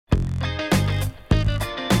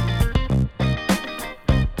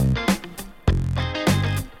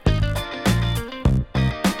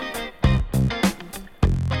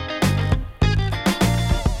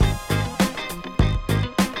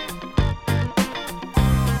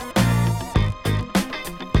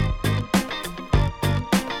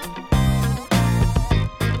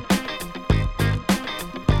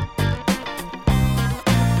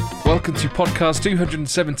welcome to podcast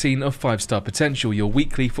 217 of 5 Star Potential, your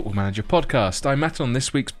weekly Football Manager podcast. I'm Matt. On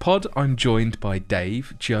this week's pod, I'm joined by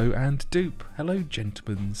Dave, Joe and Dupe. Hello,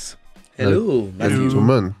 gentlemen. Hello,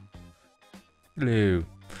 gentlemen. Hello.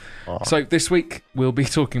 So this week, we'll be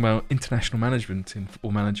talking about international management in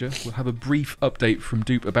Football Manager. We'll have a brief update from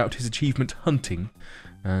Dupe about his achievement hunting,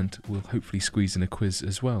 and we'll hopefully squeeze in a quiz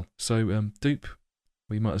as well. So, Dupe,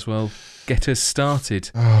 we might as well get us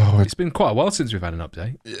started. It's been quite a while since we've had an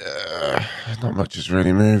update. Yeah, not much has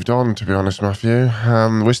really moved on, to be honest, Matthew.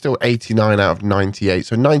 We're still 89 out of 98,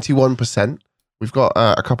 so 91%. We've got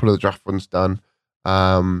a couple of the draft ones done.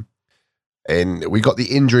 And we got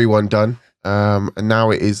the injury one done. And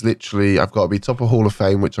now it is literally, I've got to be top of Hall of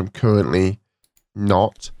Fame, which I'm currently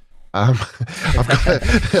not. I've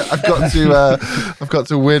got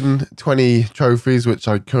to win 20 trophies, which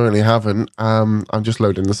I currently haven't. I'm just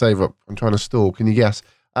loading the save up. I'm trying to stall. Can you guess?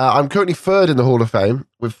 I'm currently third in the Hall of Fame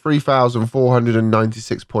with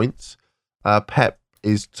 3,496 points. Pep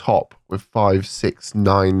is top with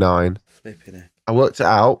 5,699. Flipping it. I worked it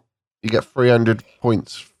out. You get 300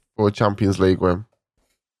 points for a Champions League win.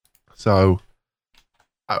 So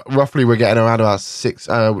roughly we're getting around about 6,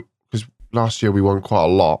 because last year we won quite a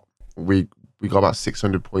lot. We got about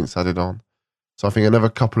 600 points added on. So I think another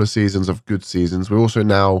couple of seasons of good seasons. We're also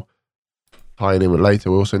now, tying in with later,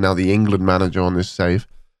 we're also now the England manager on this save.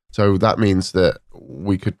 So that means that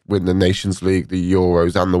we could win the Nations League, the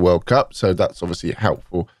Euros and the World Cup. So that's obviously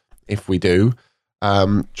helpful if we do.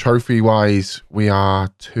 Trophy-wise, we are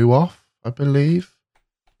 2 off, I believe.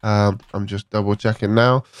 I'm just double checking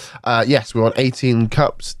now. Yes, we're on 18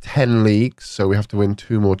 cups, 10 leagues, so we have to win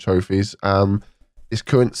 2 more trophies. This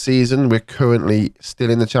current season, we're currently still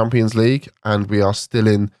in the Champions League and we are still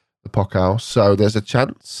in the Pokal. So there's a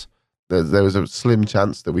chance, there was a slim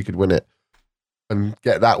chance that we could win it and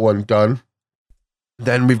get that one done.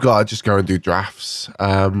 Then we've got to just go and do drafts.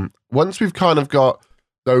 Once we've kind of got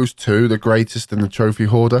those 2, the greatest and the trophy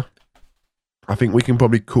hoarder, I think we can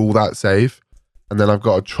probably call that save. And then I've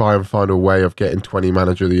got to try and find a way of getting 20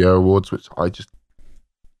 Manager of the Year awards, which I just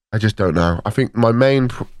don't know. I think my main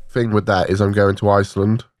thing with that is I'm going to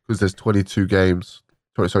Iceland because there's 22 games.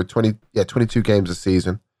 22 games a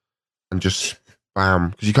season, and just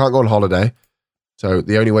spam because you can't go on holiday. So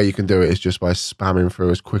the only way you can do it is just by spamming through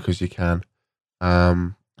as quick as you can.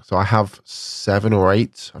 So I have 7 or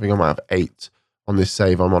 8. I think I might have 8 on this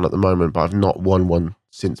save I'm on at the moment, but I've not won one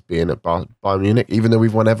since being at Bayern Munich, even though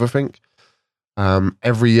we've won everything.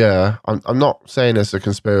 Every year, I'm not saying it's a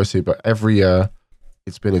conspiracy, but every year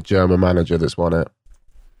it's been a German manager that's won it,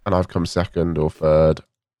 and I've come second or third,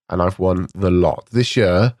 and I've won the lot. This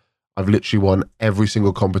year, I've literally won every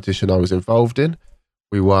single competition I was involved in.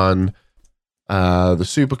 We won the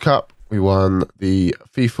Super Cup, we won the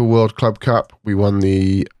FIFA World Club Cup, we won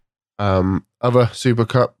the other Super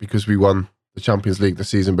Cup because we won the Champions League the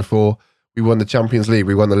season before. We won the Champions League,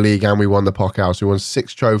 we won the league, and we won the Pokal. So we won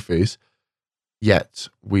 6 trophies. Yet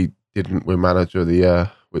we didn't win Manager of the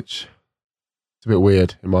Year, which is a bit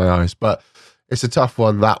weird in my eyes, but it's a tough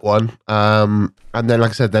one, that one. And then, like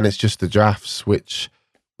I said, then it's just the drafts, which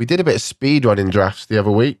we did a bit of speed running drafts the other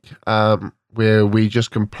week, where we just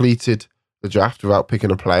completed the draft without picking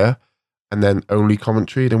a player and then only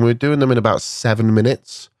commentaried, and we were doing them in about 7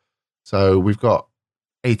 minutes. So we've got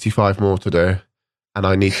 85 more to do, and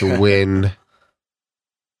I need to win.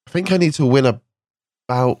 I think I need to win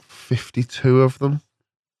about 52 of them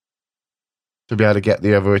to be able to get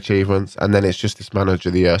the other achievements, and then it's just this Manager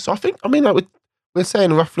of the Year. So we're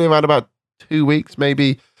saying roughly around about 2 weeks,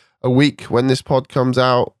 maybe a week when this pod comes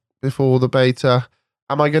out before the beta.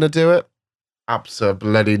 Am I going to do it?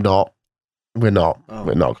 Absolutely not. We're not.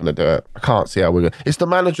 We're not going to do it. I can't see how we're going to. It's the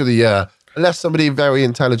Manager of the Year, unless somebody very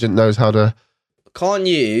intelligent knows how to. Can't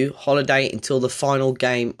you holiday until the final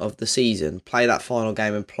game of the season, play that final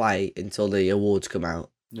game and play until the awards come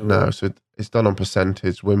out? No, so it's done on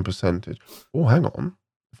percentage, win percentage. Oh, hang on.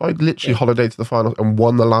 If I literally holiday to the final and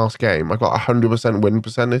won the last game, I got 100% win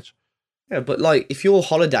percentage. Yeah, but like if you're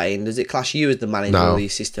holidaying, does it class you as the manager or the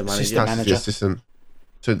assistant manager? The assistant.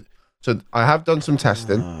 So I have done some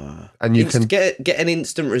testing, and you can get an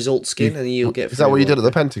instant result skin, and you'll get. Is that what you did at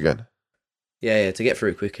the Pentagon? Yeah, to get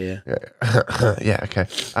through quicker. Yeah. Yeah. Okay.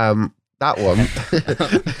 That one.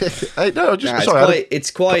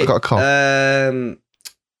 It's quite got a cough.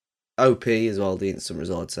 OP as well. The instant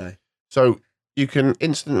result, I'd say. So you can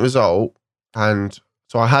instant result, and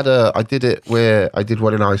so I did it where I did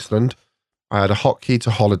one in Iceland. I had a hotkey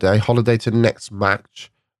to holiday to next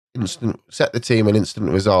match, instant set the team an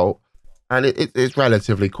instant result, and it's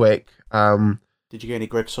relatively quick. Did you get any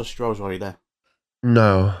grape sausage rolls while you're there?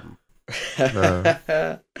 No.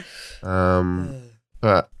 No.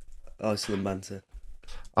 But Iceland banter.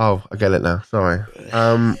 I get it now. Sorry.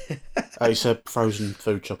 It's a frozen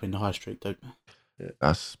food shop in the high street, don't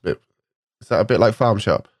That's a bit. Is that a bit like Farm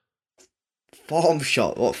Shop? Farm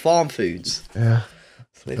shop? What, farm foods? Yeah.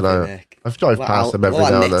 Flipping know. heck. I've drive past them every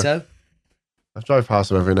now and then. Netto? I've drive past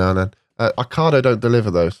them every now and then. Ocado don't deliver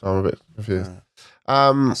those, so I'm a bit confused.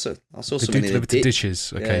 I saw They something do in the deliver to ditch.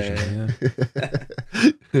 dishes occasionally.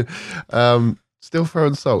 Still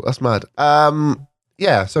throwing salt. That's mad.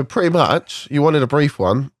 Yeah, so pretty much, you wanted a brief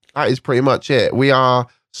one. That is pretty much it. We are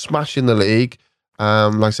smashing the league.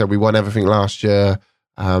 Like I said, we won everything last year.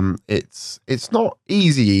 It's not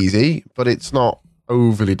easy, but it's not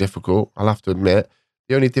overly difficult. I'll have to admit.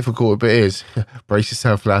 The only difficult bit is brace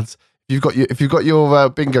yourself, lads. If you've got your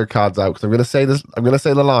bingo cards out, because I'm going to say this. I'm going to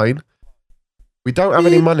say the line. We don't have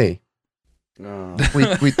any money. No.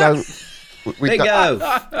 We don't. We don't,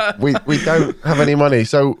 we don't have any money.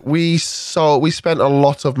 So we spent a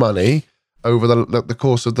lot of money over the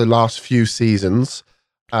course of the last few seasons.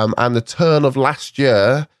 And the turn of last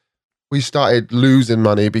year, we started losing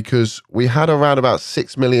money because we had around about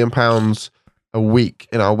 £6 million a week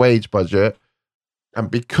in our wage budget. And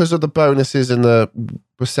because of the bonuses and the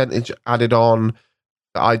percentage added on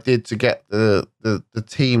that I did to get the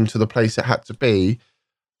team to the place it had to be,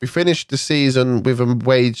 we finished the season with a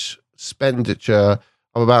wage expenditure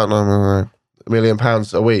of about £1 million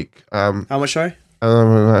a week. How much, sorry?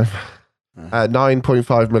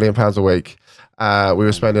 £9.5 million a week. We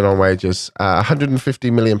were spending on wages.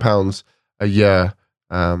 £150 million a year.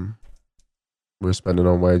 We were spending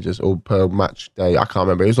on wages all per match day. I can't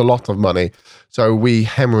remember. It was a lot of money. So we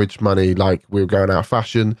hemorrhaged money like we were going out of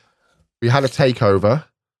fashion. We had a takeover,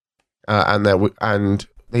 and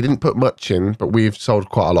they didn't put much in, but we've sold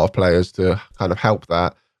quite a lot of players to kind of help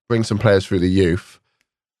that, bring some players through the youth.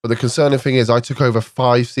 But the concerning thing is, I took over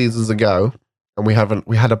 5 seasons ago, and we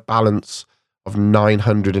had a balance of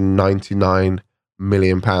 £999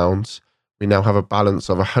 million. We now have a balance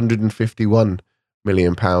of £151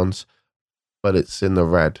 million, but it's in the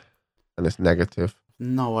red and it's negative.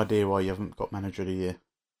 No idea why you haven't got manager of the year.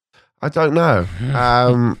 I don't know.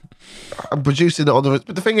 I'm producing it on the...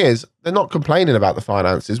 But the thing is, they're not complaining about the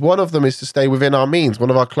finances. One of them is to stay within our means, one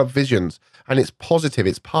of our club visions. And it's positive,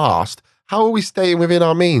 it's past. How are we staying within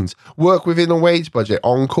our means? Work within a wage budget,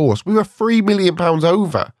 on course. We were £3 million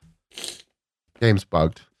over. Game's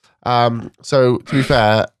bugged. So, to be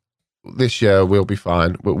fair, this year we'll be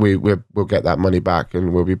fine. We'll get that money back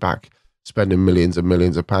and we'll be back spending millions and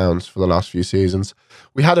millions of pounds for the last few seasons.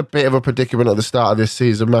 We had a bit of a predicament at the start of this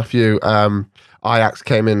season, Matthew. Ajax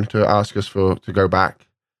came in to ask us to go back,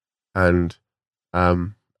 and I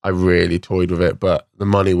really toyed with it, but the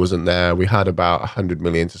money wasn't there. We had about 100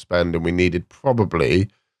 million to spend, and we needed probably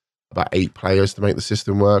about 8 players to make the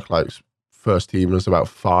system work. Like, first team was about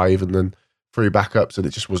 5, and then 3 backups, and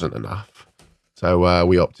it just wasn't enough. So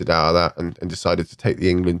we opted out of that and decided to take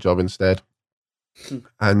the England job instead.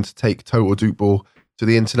 And take Total Duke Ball to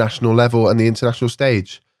the international level and the international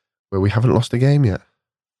stage, where we haven't lost a game yet.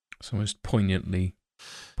 It's almost poignantly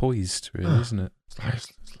poised, really, isn't it?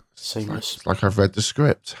 Seamless. It's like I've read the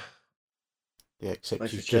script. Yeah, except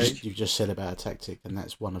Nice you've change. just said about a tactic, and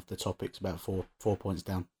that's one of the topics about 4 points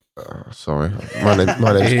down. Sorry, my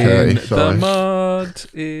name's In Curry. the Sorry. mud.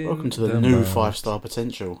 Welcome to the new 5-star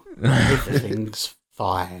potential. Everything's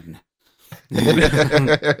fine. This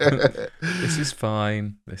is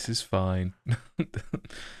fine. This is fine.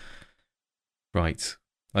 Right.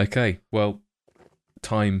 Okay. Well,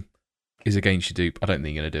 time is against you, Dupe. I don't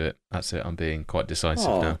think you're going to do it. That's it. I'm being quite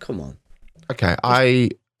decisive now. Come on. Okay,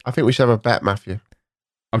 I think we should have a bet, Matthew.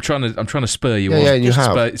 I'm trying to spur you on. Yeah, you Just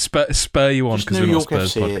have. spur you on Just because New we're not York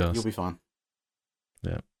Spurs FC podcast. you'll be fine.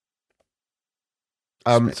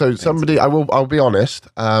 So somebody, I'll be honest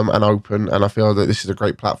and open, and I feel that this is a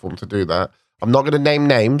great platform to do that. I'm not going to name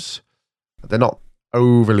names. They're not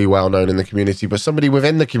overly well known in the community, but somebody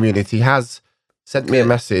within the community has sent me a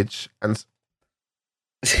message and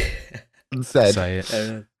said Say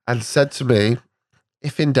it. to me,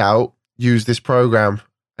 if in doubt, use this program,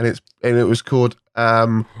 and it was called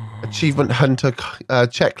Achievement Hunter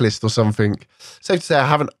Checklist or something. Safe to say,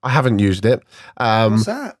 I haven't used it. What's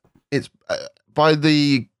that? It's by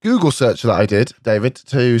the Google search that I did, David,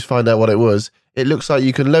 to find out what it was. It looks like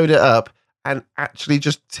you can load it up and actually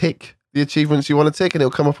just tick the achievements you want to tick, and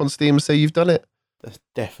it'll come up on Steam and say you've done it. That's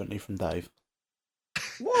definitely from Dave.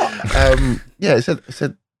 What? Yeah, it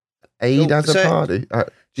said Aid as a party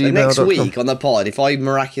at So next gmail.com. week on the pod, if I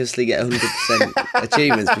miraculously get 100%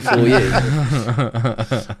 achievements before you,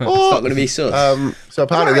 it's not going to be sus. So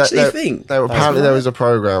apparently, apparently there was a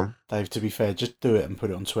program. Dave, to be fair, just do it and put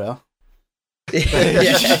it on Twitter.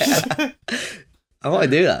 Yeah. I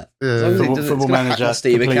might do that. As long as it doesn't, Football Manager. my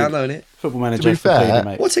Steve account, don't it? Football Manager. To be fair,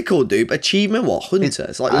 mate. What's it called, dude? Achievement what? Hunter.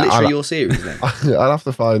 It's like literally your series now. I'll have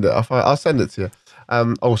to find it. I'll send it to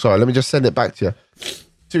you. Sorry. Let me just send it back to you.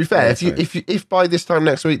 To be fair, if by this time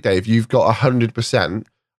next week, Dave, you've got 100%,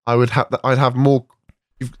 I'd have more.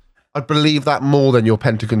 I'd believe that more than your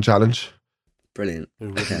Pentagon challenge. Brilliant.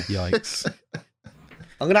 Okay. Yikes.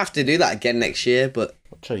 I'm gonna have to do that again next year, but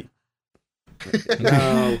cheat.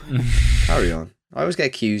 No. Carry on. I always get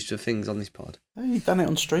accused of things on this pod. Hey, you've done it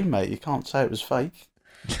on stream, mate. You can't say it was fake.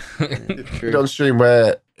 Did on stream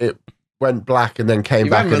where it went black and then came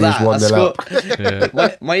back and he was 1-0 up.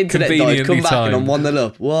 Yeah. My internet died, come back and I'm 1-0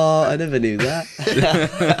 up. What? I never knew that.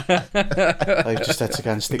 They've just had to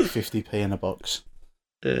go and stick 50p in a box.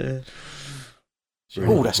 Uh,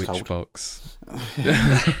 Oh, that's Which cold. box?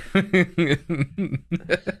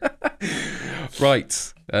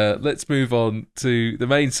 Right, let's move on to the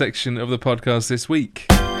main section of the podcast this week,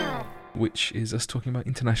 which is us talking about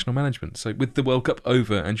international management. So with the World Cup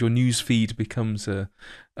over and your news feed becomes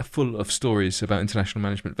full of stories about international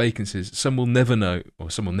management vacancies, some will never know, or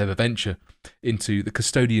some will never venture into the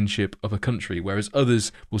custodianship of a country, whereas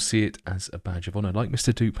others will see it as a badge of honour, like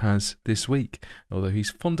Mr. Dupe has this week, although he's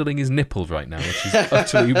fondling his nipple right now, which is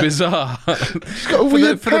utterly bizarre. He's got a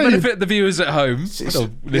weird for the benefit of the viewers at home, or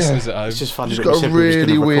listeners at home. It's just funny He's that got we a said we was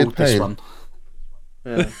really gonna weird record this pain. one.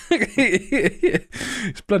 yeah.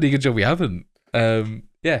 It's bloody good job we haven't.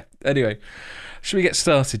 Anyway, should we get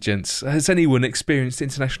started, gents? Has anyone experienced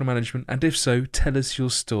international management? And if so, tell us your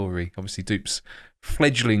story. Obviously, Dupe's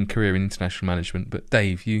fledgling career in international management, but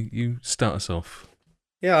Dave, you start us off.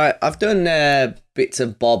 Yeah, I've done bits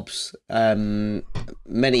and bobs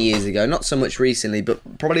many years ago, not so much recently,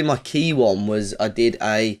 but probably my key one was I did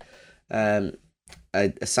a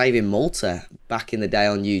save in Malta back in the day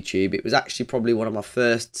on YouTube. It was actually probably one of my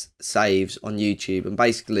first saves on YouTube, and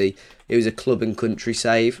basically it was a club and country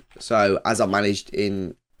save. So as I managed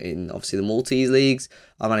in obviously the Maltese leagues,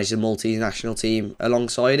 I managed the Maltese national team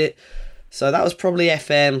alongside it. So that was probably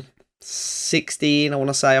FM 16, I want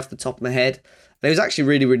to say off the top of my head. And it was actually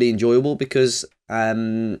really, really enjoyable because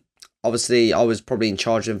obviously I was probably in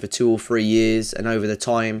charge of them for 2 or 3 years, and over the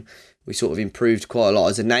time we sort of improved quite a lot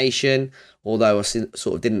as a nation, although I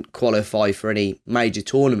sort of didn't qualify for any major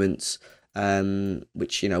tournaments,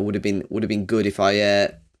 which would have been good if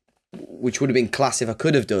which would have been class if I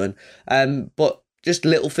could have done. But just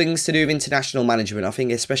little things to do with international management, I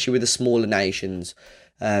think, especially with the smaller nations.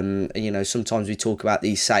 Sometimes we talk about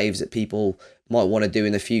these saves that people might want to do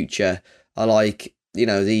in the future. I like,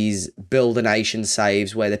 these build a nation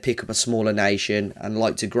saves where they pick up a smaller nation and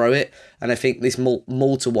like to grow it. And I think this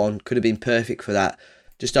Malta one could have been perfect for that.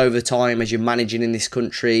 Just over time, as you're managing in this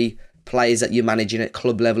country, players that you're managing at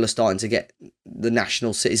club level are starting to get the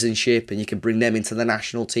national citizenship, and you can bring them into the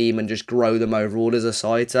national team and just grow them overall as a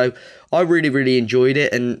side. So I really, really enjoyed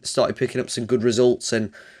it and started picking up some good results.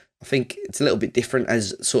 And I think it's a little bit different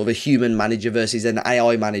as sort of a human manager versus an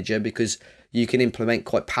AI manager, because you can implement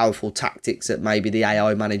quite powerful tactics that maybe the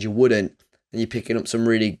AI manager wouldn't, and you're picking up some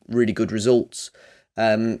really, really good results.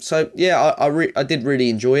 I did really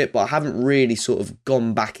enjoy it, but I haven't really sort of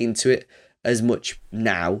gone back into it as much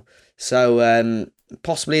now. So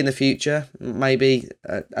possibly in the future, maybe,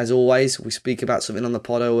 as always, we speak about something on the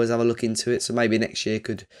pod, I always have a look into it. So maybe next year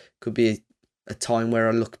could be a time where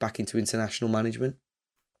I look back into international management.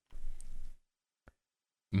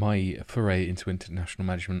 My foray into international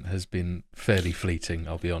management has been fairly fleeting,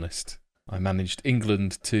 I'll be honest. I managed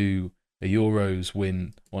England to a Euros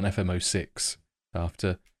win on FM06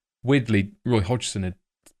 after, weirdly, Roy Hodgson had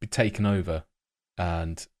taken over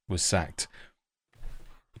and was sacked.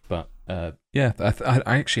 But I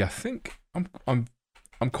think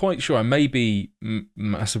I'm quite sure I may be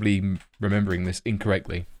massively remembering this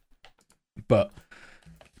incorrectly, but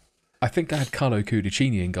I think I had Carlo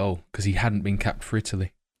Cudicini in goal because he hadn't been capped for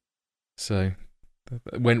Italy. So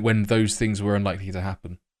when those things were unlikely to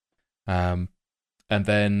happen. And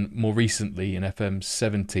then more recently in FM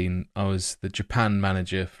 17, I was the Japan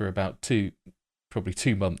manager for about 2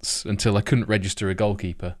 months until I couldn't register a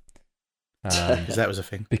goalkeeper. Because that was a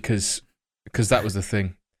thing. Because that was the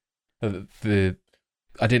thing. I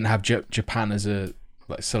didn't have Japan as a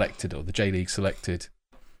selected, or the J League selected,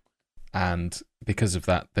 and because of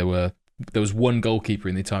that, there was one goalkeeper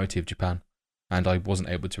in the entirety of Japan, and I wasn't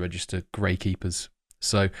able to register grey keepers.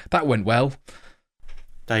 So that went well.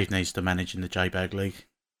 Dave needs to manage in the J-Bag League.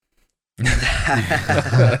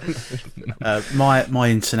 My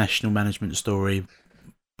international management story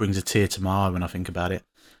brings a tear to my eye when I think about it,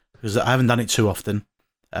 because I haven't done it too often.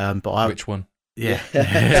 But Which one? Yeah,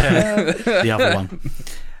 the other one.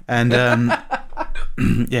 And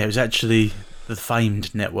yeah, it was actually the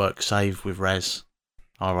famed network save with Raz,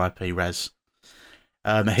 R.I.P. Raz.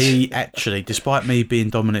 He actually, despite me being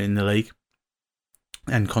dominant in the league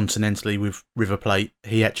and continentally with River Plate,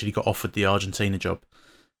 he actually got offered the Argentina job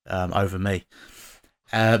over me.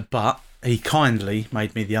 But he kindly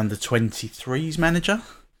made me the under-23s manager,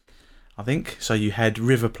 I think. So you had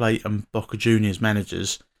River Plate and Boca Juniors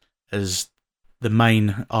managers as the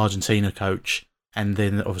main Argentina coach, and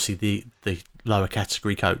then obviously the lower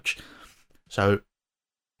category coach. So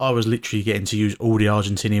I was literally getting to use all the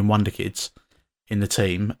Argentinian wonder kids in the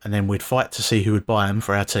team, and then we'd fight to see who would buy them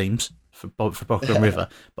for our teams, for Boca and River.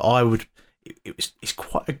 But it's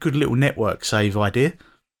quite a good little network save idea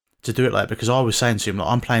to do it like, because I was saying to him, like,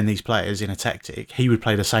 I'm playing these players in a tactic. He would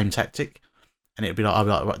play the same tactic, and it'd be like, I'd be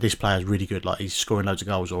like, right, this player's really good, like he's scoring loads of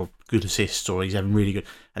goals or good assists, or he's having really good,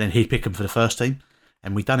 and then he'd pick them for the first team.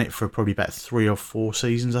 And we'd done it for probably about 3 or 4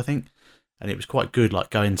 seasons, I think, and it was quite good, like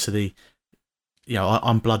going to the, you know,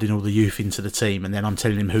 I'm blooding all the youth into the team, and then I'm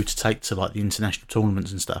telling him who to take to like the international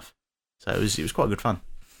tournaments and stuff. So it was quite good fun.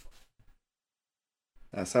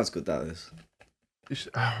 That sounds good, that is.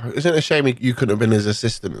 Isn't it a shame you couldn't have been his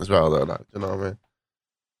assistant as well, though? Like, do you know what I mean?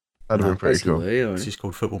 That'd have been pretty cool. This is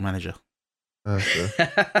called Football Manager.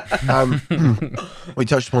 We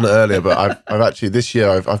touched upon it earlier, but I've actually this year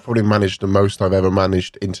I've probably managed the most I've ever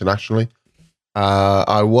managed internationally.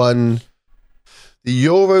 I won the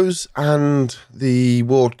Euros and the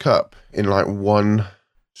World Cup in like one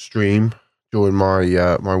stream during my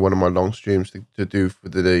my one of my long streams to do for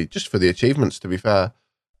the achievements, to be fair.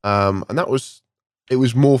 And it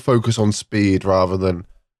was more focused on speed rather than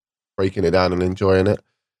breaking it down and enjoying it.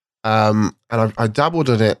 And I dabbled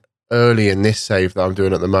in it early in this save that I'm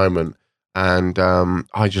doing at the moment, and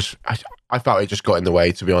I felt it just got in the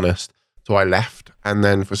way, to be honest. So I left, and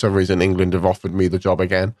then for some reason England have offered me the job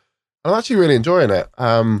again. I'm actually really enjoying it.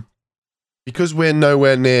 Because we're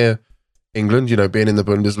nowhere near England, you know, being in the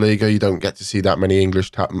Bundesliga, you don't get to see that many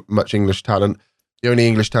much English talent. The only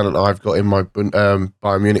English talent I've got in my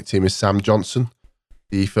Bayern Munich team is Sam Johnson,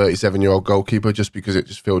 the 37-year-old goalkeeper, just because it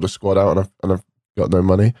just filled a squad out and I've got no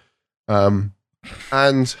money. And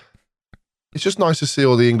it's just nice to see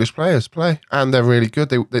all the English players play, and they're really good.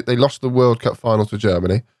 They lost the World Cup final to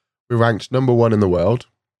Germany. We ranked number 1 in the world,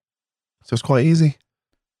 so it's quite easy.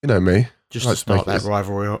 You know me, just to start that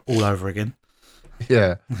rivalry all over again.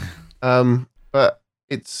 Yeah, but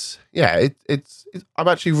it's I'm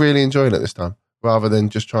actually really enjoying it this time, rather than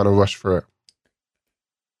just trying to rush through it.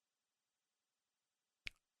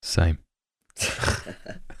 Same.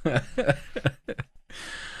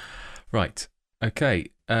 Right. Okay.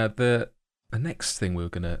 The next thing we're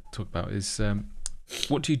going to talk about is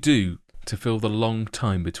what do you do to fill the long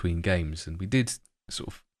time between games? And we did sort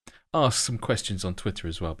of ask some questions on Twitter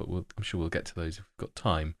as well, but I'm sure we'll get to those if we've got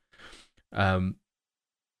time.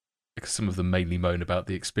 Because some of them mainly moan about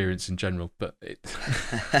the experience in general, but it's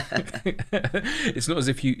not as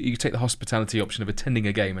if you take the hospitality option of attending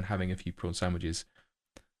a game and having a few prawn sandwiches.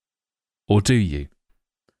 Or do you?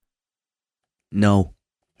 No.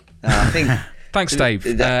 I think. Thanks, Dave.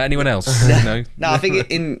 Anyone else? No. No, I think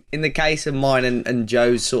in the case of mine and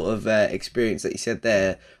Joe's sort of experience that you said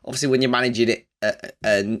there, obviously when you're managing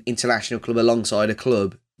an international club alongside a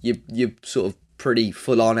club, you're sort of pretty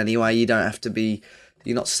full on anyway. You don't have to be.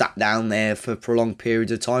 You're not sat down there for prolonged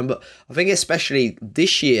periods of time. But I think especially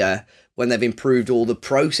this year, when they've improved all the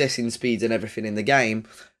processing speeds and everything in the game,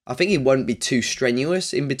 I think it won't be too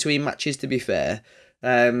strenuous in between matches, to be fair.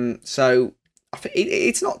 So I think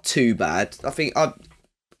it's not too bad. I think I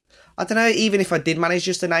don't know, even if I did manage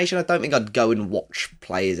just a nation, I don't think I'd go and watch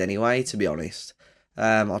players anyway, to be honest.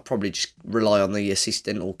 I'd probably just rely on the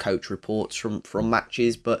assistant or coach reports from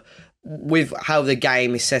matches. But with how the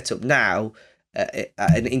game is set up now, at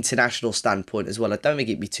an international standpoint as well, I don't think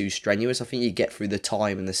it'd be too strenuous. I think you get through the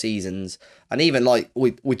time and the seasons, and even like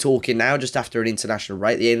we're talking now, just after an international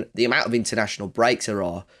break, the amount of international breaks there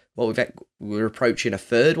are. Well, we're approaching a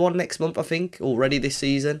third one next month, I think, already this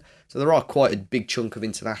season. So there are quite a big chunk of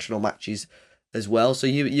international matches as well. So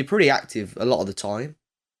you're pretty active a lot of the time.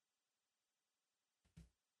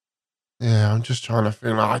 Yeah, I'm just trying to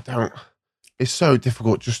feel like it's so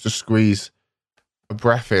difficult just to squeeze a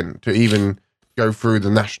breath in to even go through the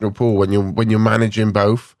national pool when you're managing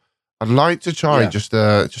both. I'd like to try just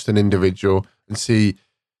an individual and see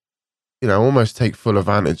almost take full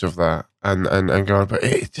advantage of that and go on. But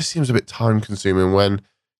it just seems a bit time consuming when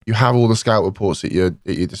you have all the scout reports at your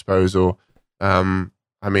disposal. I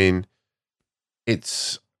mean,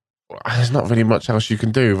 there's not really much else you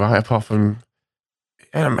can do, right? Apart from,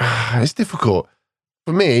 it's difficult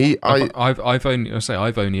for me. I've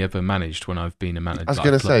only ever managed when I've been a manager. I was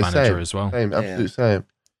going to say manager as well. Same, absolute same.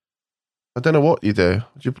 I don't know what you do.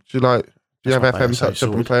 Do you have FM touch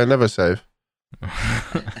up and play another save?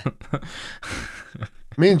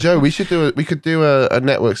 Me and Joe, we could do a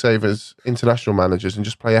network save as international managers and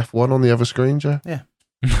just play F1 on the other screen, Joe. Yeah.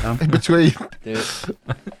 In between.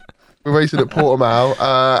 We're racing at Portimao.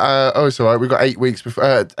 It's all right. We've got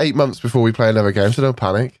 8 months before we play another game, so don't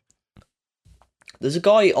panic. There's a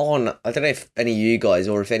guy on, I don't know if any of you guys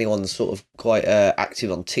or if anyone's sort of quite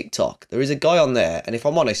active on TikTok. There is a guy on there, and if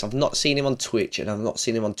I'm honest, I've not seen him on Twitch and I've not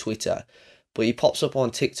seen him on Twitter, but he pops up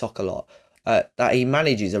on TikTok a lot. That he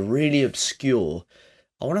manages a really obscure,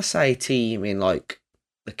 I want to say, team in like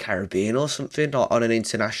the Caribbean or something, like on an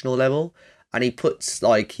international level. And he puts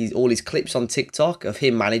like all his clips on TikTok of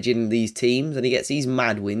him managing these teams, and he gets these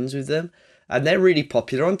mad wins with them. And they're really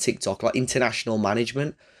popular on TikTok, like international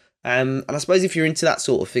management. And I suppose if you're into that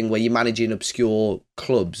sort of thing where you're managing obscure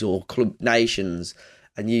clubs or club nations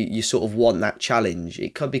and you sort of want that challenge,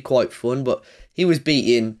 it could be quite fun. But he was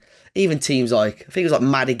beating even teams like, I think it was like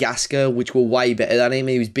Madagascar, which were way better than him.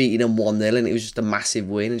 He was beating them 1-0 and it was just a massive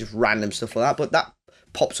win and just random stuff like that. But that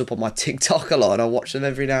pops up on my TikTok a lot and I watch them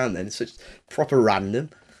every now and then. It's such proper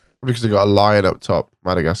random. Because they got a lion up top,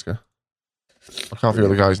 Madagascar. I can't think what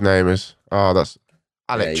the guy's name is. Oh, that's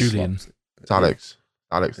Alex. Yeah, Julian. It's Alex.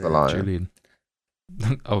 Alex the lion. Julian.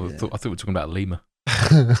 Oh, I thought we were talking about Lima.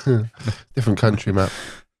 Different country, Matt.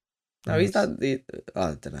 No, he's not the.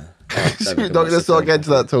 I don't know. We're not going to start getting to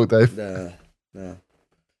that talk, Dave. No.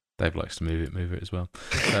 Dave likes to move it as well.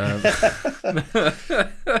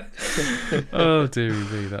 Oh dear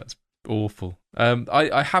me, that's awful.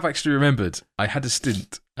 I have actually remembered I had a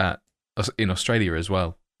stint in Australia as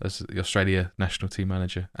well as the Australia national team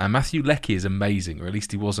manager, and Matthew Leckie is amazing, or at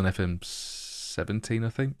least he was on FM 17, I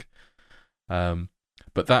think.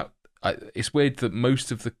 But it's weird that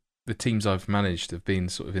most of the teams I've managed have been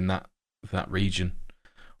sort of in that region.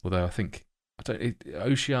 Although I think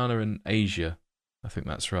Oceania and Asia, I think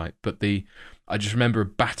that's right. But I just remember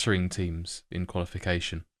battering teams in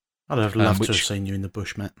qualification. I'd have loved to have seen you in the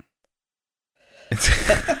bush, Matt.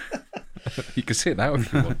 You can see it now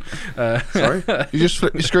if you want. Sorry, you just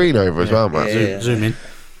flip your screen over as well, Matt. Yeah. Zoom in.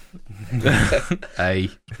 Play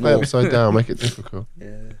upside down, make it difficult.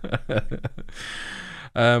 Yeah.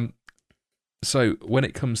 So when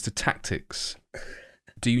it comes to tactics,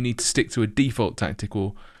 do you need to stick to a default tactic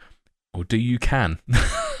or do you can?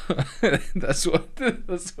 That's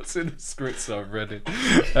what's in the scripts I've read it.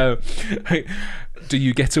 Do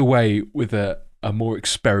you get away with a more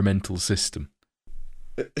experimental system?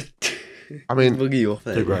 I mean, boogie you off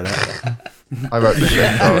there. I wrote this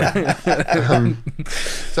down.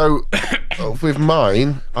 So with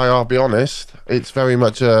mine, I'll be honest, it's very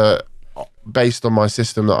much based on my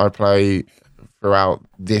system that I play throughout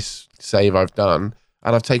this save I've done,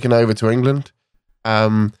 and I've taken over to England.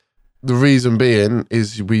 The reason being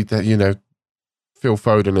is Phil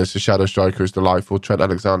Foden as the shadow striker is delightful. Trent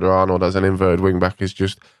Alexander-Arnold as an inverted wing-back is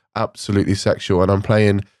just absolutely sexual. And I'm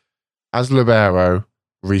playing as libero,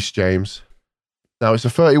 Reece James. Now, it's a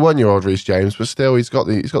 31-year-old Reece James, but still he's got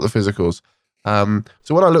the physicals.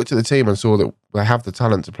 So when I looked at the team and saw that they have the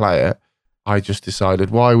talent to play it, I just decided,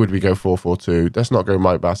 why would we go 4-4-2? Let's not go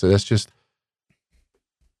Mike Bassett. Let's just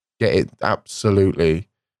get it absolutely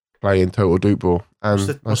playing total dupe ball.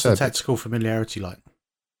 And what's the tactical familiarity like?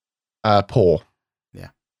 Poor. Yeah.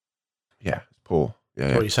 Yeah, it's poor.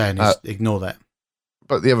 Yeah. What you're saying is ignore that.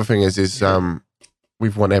 But the other thing is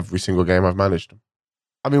we've won every single game I've managed.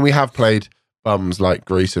 I mean, we have played bums like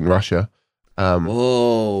Greece and Russia,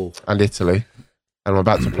 Whoa, and Italy, and we're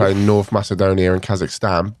about to play North Macedonia and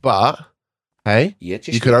Kazakhstan. But hey, you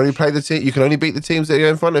can only play the team. You can only beat the teams that are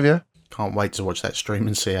in front of you. Can't wait to watch that stream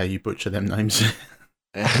and see how you butcher them names.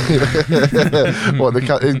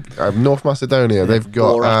 North Macedonia? They've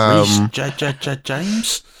got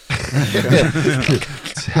James,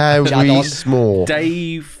 Terry Small,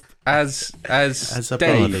 Dave as a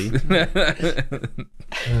Dave.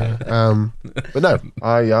 But no,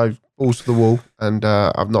 I balls to the wall, and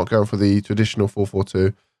I've not gone for the traditional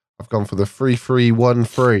 4-4-2. I've gone for the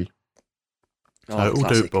 3-3-1-3. Total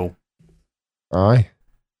dupe ball. Aye,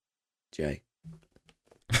 Jay.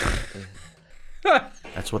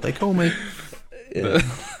 That's what they call me. Yeah.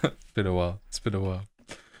 It's been a while.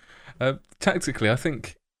 Tactically, I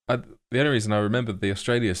think the only reason I remember the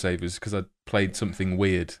Australia save is because I played something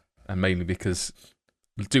weird, and mainly because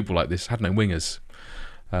Liverpool like this had no wingers,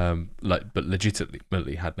 but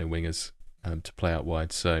legitimately had no wingers to play out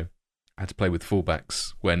wide. So I had to play with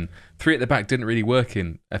fullbacks when 3 at the back didn't really work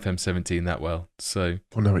in FM17 that well. So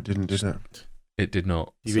no, it didn't, did it? It did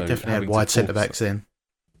not. You so definitely had wide centre backs then.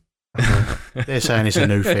 They're saying it's a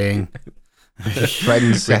new thing.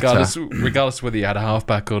 regardless of whether you had a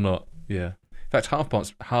halfback or not. Yeah. In fact,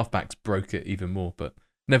 halfbacks broke it even more. But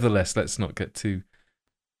nevertheless, let's not get too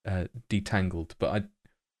detangled. But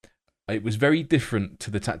it was very different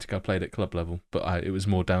to the tactic I played at club level. But it was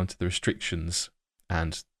more down to the restrictions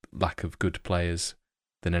and lack of good players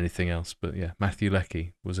than anything else. But yeah, Matthew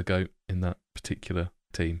Leckie was a goat in that particular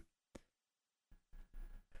team.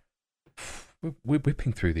 We're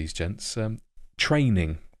whipping through these, gents.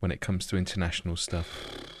 Training when it comes to international stuff.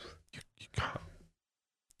 You can't.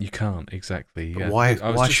 You can't, exactly. Yeah.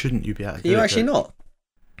 Why shouldn't you be able to do you it? actually not?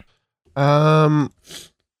 I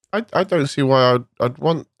don't see why I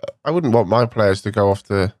wouldn't want my players to go off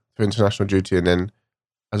to international duty and then,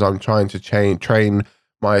 as I'm trying to train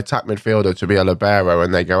my attack midfielder to be a libero,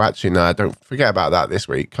 and they go, actually, no, don't forget about that this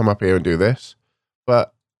week. Come up here and do this.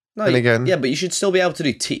 But No, then again, yeah, but you should still be able to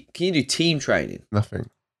do. Can you do team training? nothing.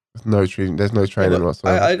 There's no training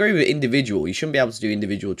whatsoever. I agree with individual. You shouldn't be able to do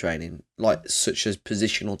individual training, like such as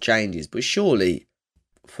positional changes. But surely,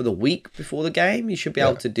 for the week before the game, you should be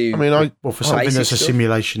able to do. I mean, for something basic that's a stuff.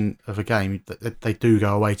 simulation of a game, they do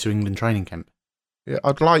go away to England training camp. yeah,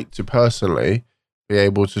 I'd like to personally be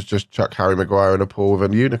able to just chuck Harry Maguire in a pool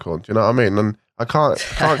with a unicorn. Do you know what I mean? And I can't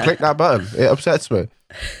click that button. It upsets me.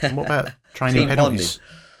 And what about training Team penalties?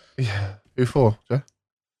 Yeah. Who for, Joe?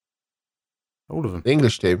 All of them. The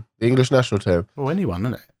English team, the English national team. Well, anyone,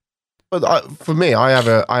 isn't it? But for me, I have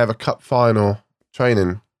a cup final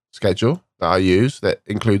training schedule that I use that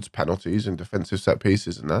includes penalties and defensive set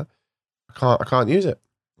pieces and that. I can't use it.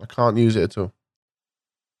 I can't use it at all.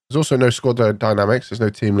 There's also no squad dynamics. There's no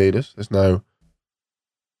team leaders. There's no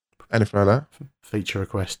anything like that. Feature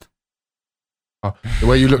request. Oh, the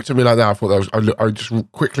way you looked at me like that, I thought that was. I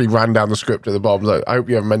just quickly ran down the script at the bottom. So I hope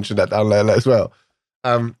you haven't mentioned that down there as well.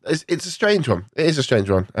 It's a strange one. It is a strange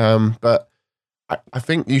one. But I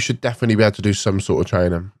think you should definitely be able to do some sort of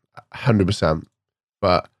training, 100%.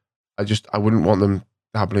 But I wouldn't want them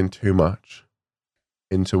dabbling too much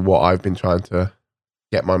into what I've been trying to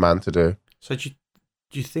get my man to do. So do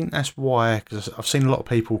you think that's why? Because I've seen a lot of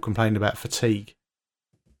people complain about fatigue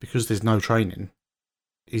because there's no training.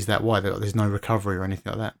 Is that why there's no recovery or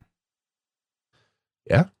anything like that?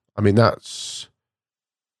 Yeah, I mean that's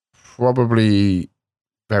probably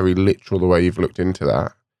very literal the way you've looked into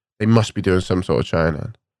that. They must be doing some sort of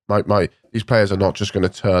training. These players are not just going to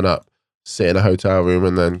turn up, sit in a hotel room,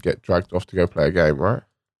 and then get dragged off to go play a game, right?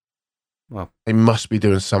 Well, they must be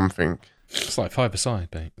doing something. It's like 5-a-side,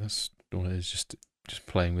 mate. That's all it is. Just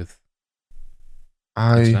playing with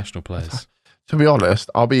international players. To be honest,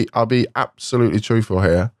 I'll be absolutely truthful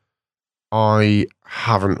here. I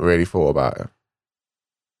haven't really thought about it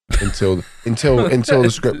until the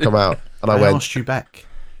script come out, and I asked you back.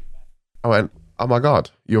 I went, oh my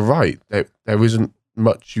god, you're right. There isn't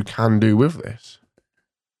much you can do with this.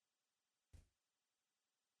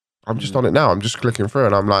 I'm just on it now. I'm just clicking through,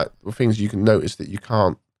 and I'm like, the things you can notice that you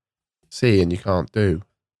can't see and you can't do.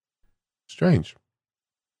 Strange,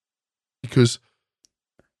 because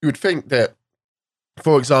you would think that.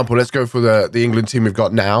 For example, let's go for the England team we've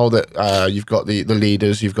got now. That you've got the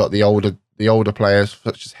leaders, you've got the older players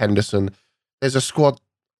such as Henderson. There's a squad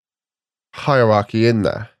hierarchy in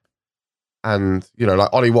there, and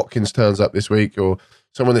like Ollie Watkins turns up this week, or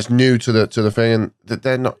someone that's new to the thing, and that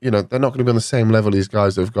they're not going to be on the same level. These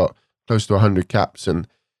guys that have got close to 100 caps and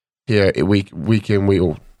here week in week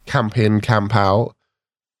or camp in camp out.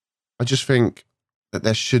 I just think that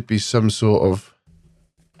there should be some sort of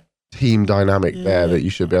team dynamic there that you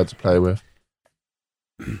should be able to play with.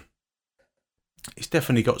 It's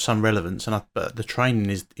definitely got some relevance, but the training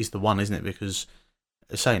is the one, isn't it? Because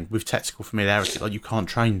saying with tactical familiarity, like you can't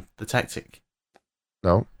train the tactic.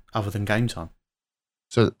 No, other than game time.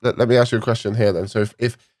 So let me ask you a question here then. So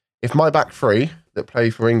if my back three that play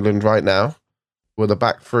for England right now were the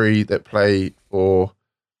back three that play for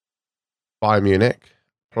Bayern Munich,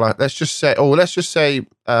 let's just say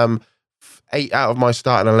 8 out of my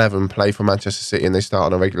starting 11 play for Manchester City and they start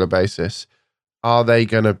on a regular basis. Are they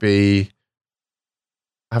going to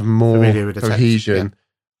have more cohesion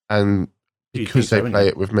and because they play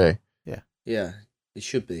it with me? Yeah, it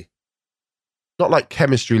should be. Not like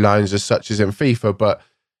chemistry lines as such as in FIFA, but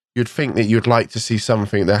you'd think that you'd like to see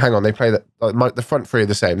something that, hang on, they play that, like, the front three are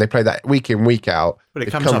the same. They play that week in, week out. But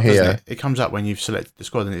it comes up, doesn't it? It comes up when you've selected the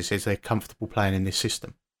squad and it says they're comfortable playing in this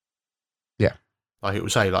system. Yeah. Like it will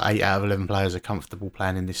say, like 8 out of 11 players are comfortable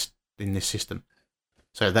playing in this system.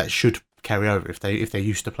 So that should carry over if they're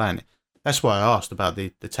used to playing it. That's why I asked about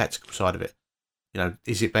the tactical side of it. You know,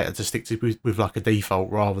 is it better to stick with like a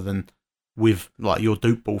default rather than with like your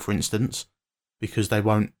Dupe ball, for instance, because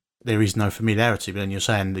there is no familiarity. But then you're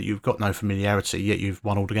saying that you've got no familiarity, yet you've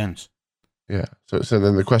won all the games. Yeah. So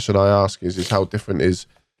then the question I ask is how different is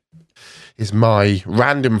my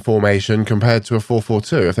random formation compared to a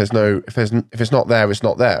 4-4-2? If it's not there, it's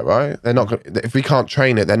not there, right? They're not. If we can't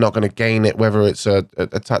train it, they're not going to gain it. Whether it's a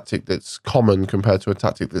tactic that's common compared to a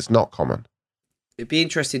tactic that's not common. It'd be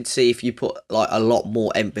interesting to see if you put like a lot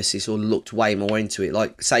more emphasis or looked way more into it.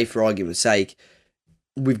 Like, say for argument's sake,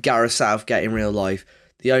 with Gareth Southgate in real life,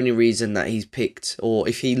 the only reason that he's picked, or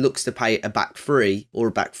if he looks to play a back three or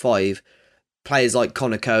a back five, players like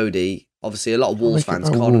Connor Cody, obviously a lot of Wolves fans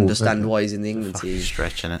can't understand why he's in the England team.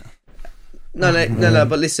 Stretching it. No,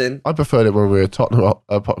 but listen. I preferred it when we were Tottenham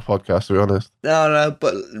podcast, to be honest. No,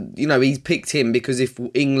 but, you know, he's picked him because if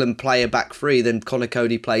England play a back three, then Connor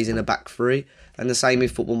Cody plays in a back three. And the same in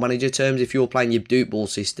Football Manager terms. If you're playing your Dupe ball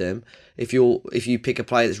system, if you pick a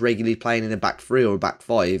player that's regularly playing in a back three or a back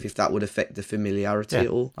five, if that would affect the familiarity at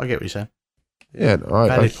all. I get what you're saying. Yeah, no,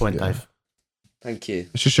 valid point, Dave. Thank you.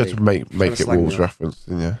 It's just to make it Wolves reference,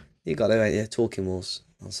 didn't you? You got to, ain't you? Talking Wolves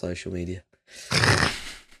on social media.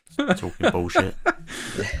 Talking bullshit.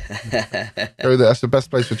 That's the best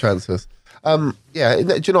place for transfers. Do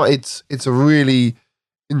you know, it's a really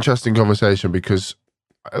interesting conversation because,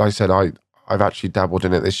 like I said, I've actually dabbled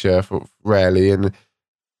in it this year for rarely, and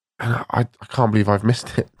I can't believe I've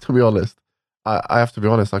missed it, to be honest. I have to be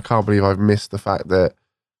honest, I can't believe I've missed the fact that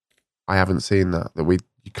I haven't seen that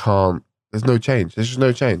you can't, there's no change. There's just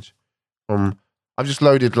no change. I've just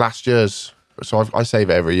loaded last year's, so I save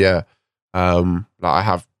it every year. Like I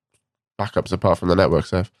have backups apart from the network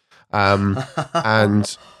save.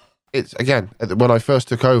 And it's, again, when I first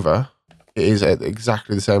took over, it is at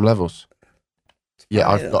exactly the same levels. Yeah,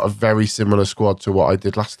 I've got a very similar squad to what I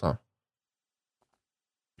did last time.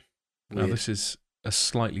 Now, this is a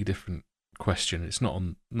slightly different question. It's not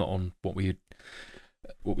on what we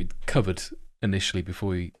covered initially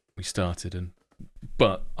before we started,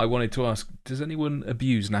 but I wanted to ask: does anyone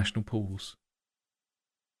abuse national pools?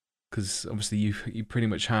 Because obviously you pretty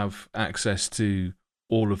much have access to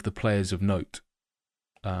all of the players of note.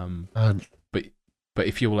 But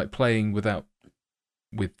if you're like playing with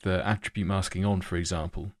the attribute masking on, for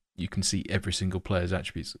example, you can see every single player's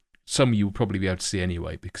attributes. Some you will probably be able to see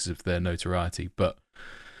anyway because of their notoriety. But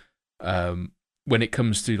when it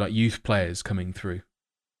comes to like youth players coming through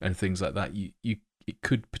and things like that, it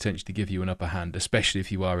could potentially give you an upper hand, especially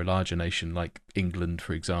if you are a larger nation like England,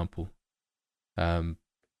 for example,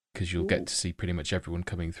 because you'll get to see pretty much everyone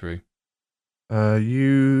coming through.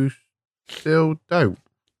 You still don't.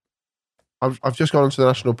 I've just gone into the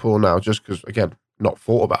national pool now, just because, again, not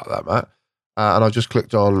thought about that, Matt. And I've just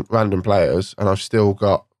clicked on random players, and I've still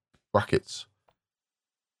got brackets.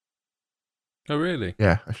 Oh, really?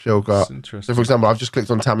 Yeah, I've still got. That's interesting. So, for example, I've just clicked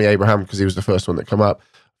on Tammy Abraham because he was the first one that come up.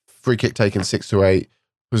 Free kick taken 6-8,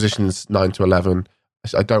 positions 9-11.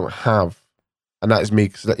 I don't have, and that is me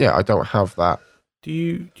because I don't have that. Do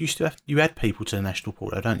you still have? You add people to the national pool,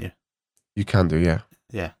 though, don't you? You can do, yeah.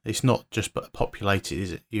 Yeah, it's not just populated,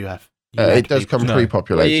 is it? You have. It does come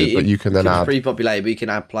pre-populated, but you can then add. Pre-populated, but you can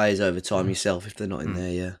add players over time yourself if they're not in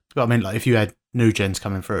there. Yeah. But I mean, like if you had new gens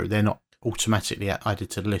coming through, they're not automatically added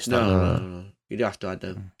to the list. No. You'd have to add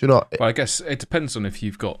them. Do you know? Well, I guess it depends on if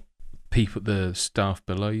you've got the staff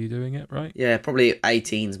below you doing it, right? Yeah, probably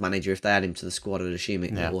 18's manager. If they add him to the squad, I'd assume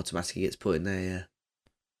it automatically gets put in there.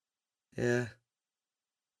 Yeah.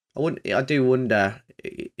 I do wonder,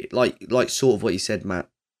 like sort of what you said, Matt.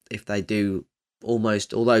 If they do.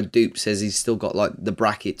 Almost, although Dupe says he's still got like the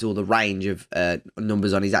brackets or the range of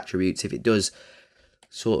numbers on his attributes, if it does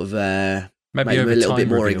sort of maybe make him a little bit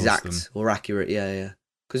more exact them. or accurate,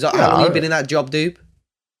 Because how long have you been in that job, Dupe?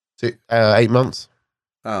 8 months.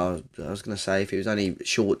 Oh, I was going to say if it was only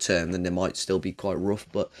short term, then they might still be quite rough.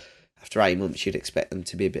 But after 8 months, you'd expect them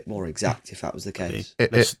to be a bit more exact if that was the case.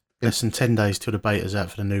 Less than 10 days till the beta's out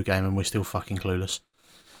for the new game, and we're still fucking clueless.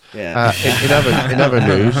 Yeah. In other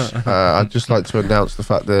news, I'd just like to announce the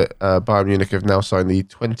fact that Bayern Munich have now signed the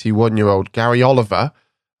 21-year-old Gary Oliver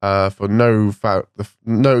for no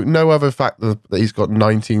other fact that he's got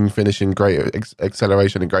 19 finishing, great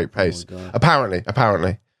acceleration and great pace. Oh, apparently.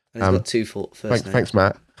 And he's got 2 first names. Thanks,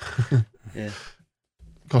 Matt. Yeah.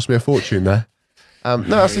 Cost me a fortune there. No,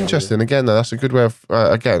 that's interesting. Again, though, that's a good way of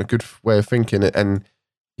a good way of thinking it. And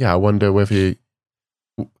yeah, I wonder whether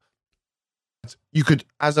you could,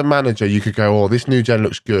 as a manager, you could go, "Oh, this new gen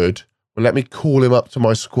looks good. Well, let me call him up to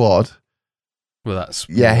my squad." Well, that's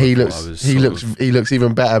he looks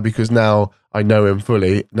even better because now I know him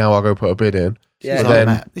fully. Now I'll go put a bid in.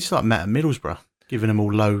 Yeah, this is like Matt at Middlesbrough, giving them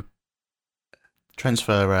all low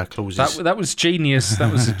transfer clauses. That was genius.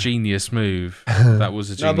 That was a genius move. That was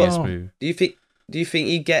a genius move. Do you think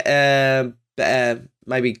you get better,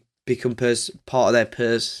 maybe become part of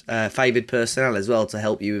their favoured personnel as well to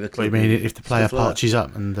help you with a club? What do you mean if the player parches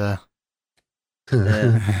up and? But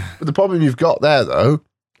the problem you've got there though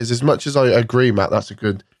is, as much as I agree, Matt, that's a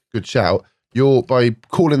good shout. By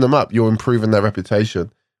calling them up, you're improving their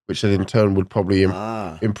reputation, which then in turn would probably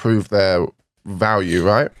improve their value,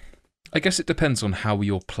 right? I guess it depends on how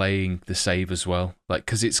you're playing the save as well. Like,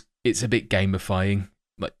 because it's a bit gamifying.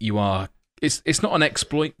 Like it's not an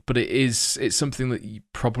exploit, but it's something that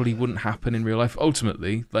probably wouldn't happen in real life.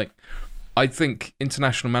 Ultimately, like, I think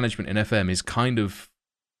international management in FM is kind of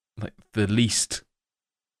like the least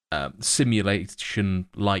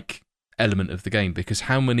simulation-like element of the game, because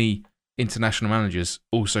how many international managers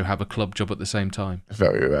also have a club job at the same time?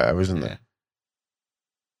 Very rare, isn't it?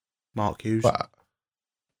 Mark Hughes. But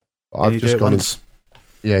I've just gone.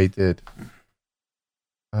 Yeah, he did.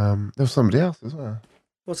 There was somebody else as well.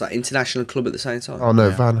 What's that? International club at the same time? Oh no,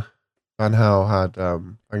 yeah. Van Gaal had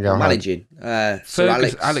managing. So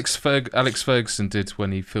Alex Ferguson did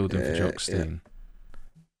when he filled in for Jock Stein.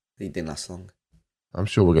 He didn't last long. I'm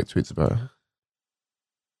sure we'll get tweets about it.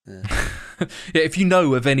 Yeah, if you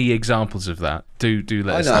know of any examples of that, do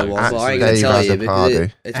let us know. I know one, but I ain't going to tell you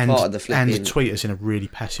because it's part of the flipping... And tweet us in a really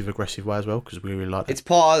passive-aggressive way as well, because we really like that. It's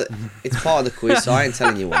part of the quiz, so I ain't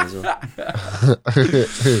telling you one as well.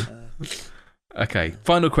 Okay,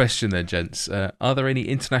 final question then, gents. Are there any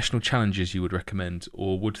international challenges you would recommend,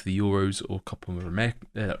 or would the Euros or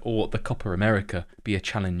the Copa America be a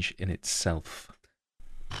challenge in itself?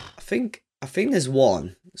 I think there's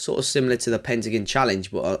one sort of similar to the Pentagon Challenge,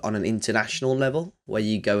 but on an international level, where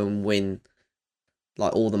you go and win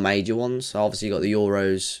like all the major ones. So obviously you got the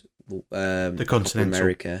Euros, the continental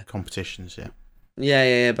America competitions,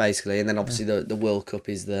 yeah, basically, and then obviously the World Cup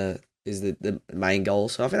is the main goal.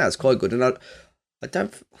 So I think that's quite good. And I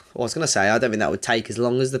was going to say I don't think that would take as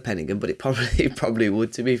long as the Pentagon, but it probably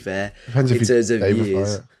would, to be fair. Depends in terms of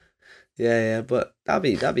years. Yeah, but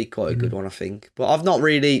that'd be quite a good one, I think. But I've not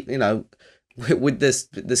really, with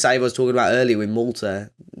the save I was talking about earlier with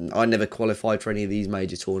Malta, I never qualified for any of these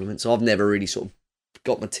major tournaments, so I've never really sort of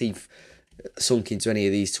got my teeth sunk into any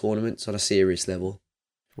of these tournaments on a serious level.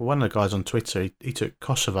 Well, one of the guys on Twitter, he took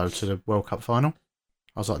Kosovo to the World Cup final.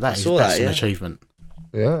 I was like, that's an achievement.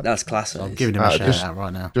 Yeah, that's class. So I'm giving him a shout out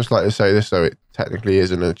right now. Just like to say this, though, it technically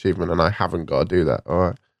is an achievement, and I haven't got to do that. All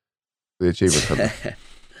right, the achievement hunter.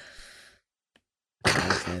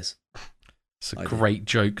 It's a great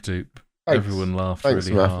joke, Dupe. Thanks. Everyone laughed Thanks,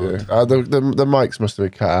 really Matthew. hard. The mics must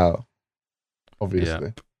have been cut out, obviously.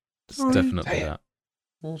 Yeah, it's definitely that.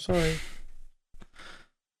 Oh, sorry.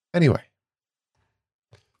 Anyway.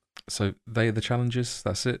 So they are the challenges.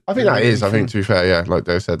 That's it. I think that is. I think, to be fair, yeah, like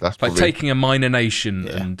Dave said, that's like probably... taking a minor nation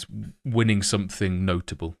and winning something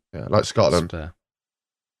notable. Yeah, like Scotland.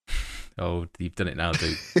 Oh, you've done it now,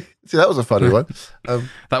 Dupe. See, that was a funny one.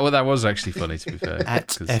 That was actually funny, to be fair. At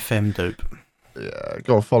FM Dupe. Yeah,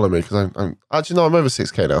 go on, follow me, because I'm actually no, I'm over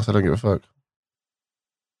 6K now, so I don't give a fuck.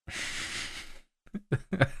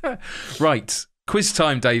 Right, quiz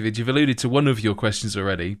time, David. You've alluded to one of your questions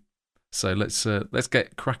already, so let's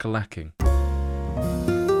get crack-a-lacking.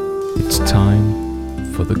 It's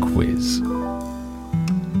time for the quiz.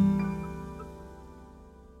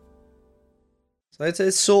 So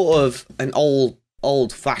it's sort of an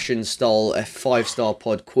old-fashioned style, a 5-star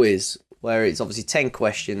pod quiz, where it's obviously 10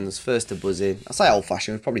 questions, first to buzz in. I say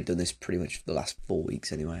old-fashioned, we've probably done this pretty much for the last 4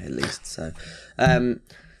 weeks anyway, at least. So,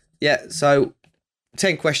 so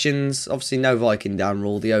 10 questions, obviously no Viking down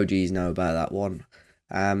rule, the OGs know about that one.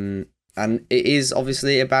 And it is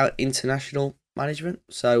obviously about international management.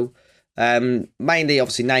 So, mainly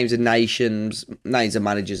obviously names of nations, names of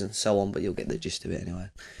managers and so on, but you'll get the gist of it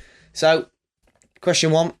anyway. So,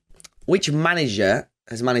 question 1, which manager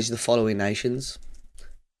has managed the following nations?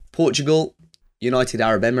 Portugal, United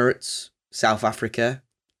Arab Emirates, South Africa,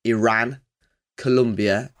 Iran,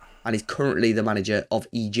 Colombia, and is currently the manager of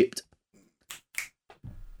Egypt.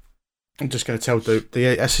 I'm just going to tell Dupe,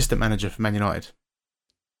 the assistant manager for Man United.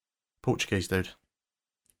 Portuguese dude.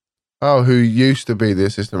 Oh, who used to be the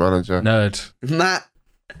assistant manager? Nerd. Matt.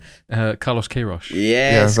 Carlos Queiroz.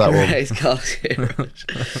 Yes, that one. correct. Carlos Queiroz.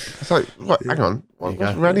 It's like, what, hang on. There you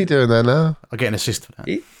What's go. Randy doing there now? I'll get an assist for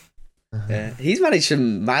that. Yeah, he's managed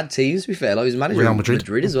some mad teams. To be fair, like he was managing Real Real Madrid.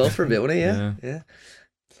 Madrid as well for a bit, wasn't he? Yeah.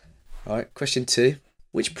 All right, question 2.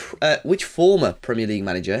 Which former Premier League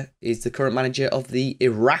manager is the current manager of the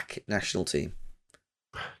Iraq national team?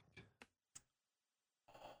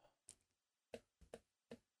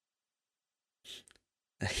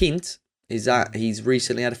 A hint is that he's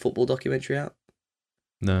recently had a football documentary out.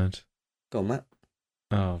 Nerd. Go on, Matt.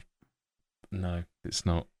 Oh, no, it's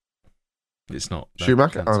not. It's not. No,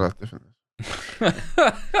 Schumacher? cancel. Oh, no, different.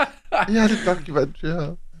 Yeah, the documentary.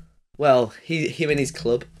 Yeah. Well, him and his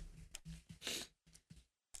club.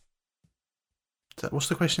 What's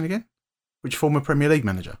the question again? Which former Premier League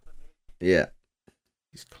manager? Yeah,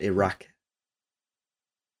 Iraq.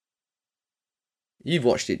 You've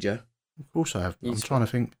watched it, Joe. Of course I have. I'm He's- trying to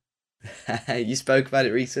think. You spoke about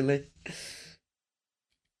it recently.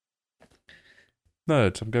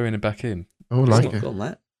 Nerd. I'm going back in. Oh, It's like not- it. Go on,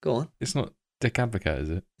 Matt. Go on. It's not Dick Advocat, is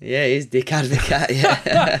it? Yeah, it is Dick Advocat.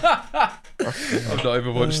 Yeah. I've not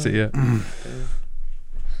even watched it yet.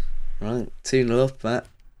 Right, 2-0 up, Matt.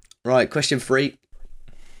 Right, question 3.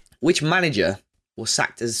 Which manager was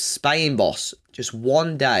sacked as Spain boss just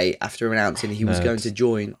one day after announcing he was Nerd. going to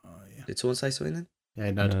join? Oh, yeah. Did someone say something then?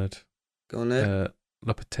 Yeah, no. Nerd. Go on there.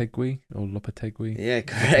 Lopetegui or Lopetegui? Yeah,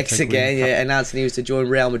 correct Lopetegui. again. Yeah, announcing he was to join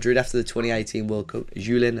Real Madrid after the 2018 World Cup.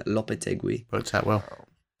 Julen Lopetegui. Worked out well.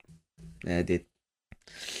 Yeah, it did.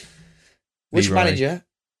 Which Leroy. manager?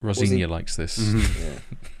 Rosinia likes this. Yeah.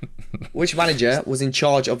 Which manager was in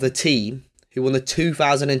charge of the team who won the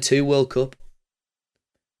 2002 World Cup?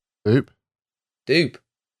 Oop. Dupe.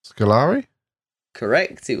 Scolari?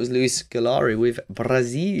 Correct. It was Luis Scolari with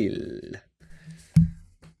Brazil.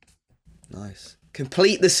 Nice.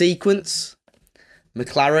 Complete the sequence.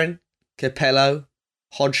 McLaren, Capello,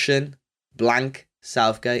 Hodgson, Blank,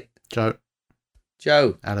 Southgate. Joe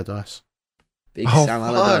Joe. Allardyce. Big Oh, Sam fuck.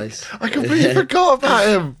 Allardyce. I completely forgot about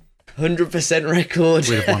him. 100% record.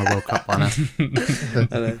 We'd have won a World Cup by now.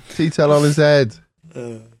 I know. T-tail on his head.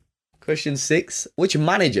 Question 6. Which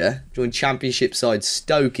manager joined Championship side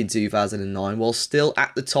Stoke in 2009 while still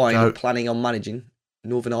at the time Joe. planning on managing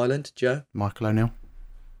Northern Ireland? Joe? Michael O'Neill.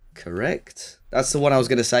 Correct. That's the one I was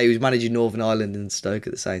going to say. He was managing Northern Ireland and Stoke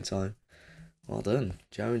at the same time. Well done.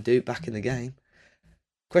 Joe and Duke back in the game.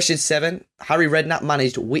 Question 7. Harry Redknapp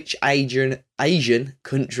managed which Asian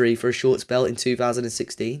country for a short spell in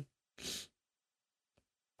 2016?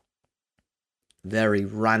 Very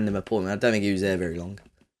random appointment. I don't think he was there very long.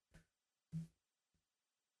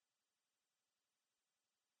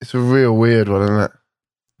 It's a real weird one, isn't it?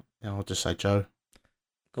 Yeah, I'll just say Joe.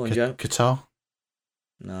 Go on, Joe. Qatar.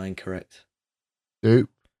 No, incorrect. Dupe.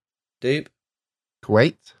 Dupe?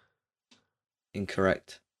 Kuwait.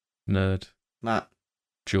 Incorrect. Nerd. Matt?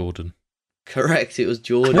 Jordan. Correct, it was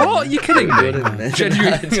Jordan. What? Are you kidding me? Jordan.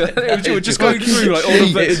 Genuinely. You were just going through like all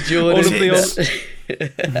of It was the Jordan. all of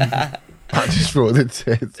the I just brought it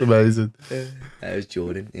to It's amazing. That was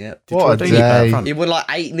Jordan, yeah. Did What a Troy Deeney play up day. front? He won like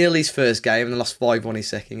 8-0 his first game and then lost 5-1 his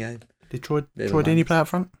second game. Did Troy Bit of a Deeney man. play up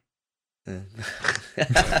front? Yeah.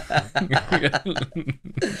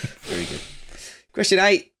 Very good. Question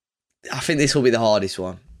 8. I think this will be the hardest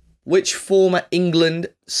one. Which former England,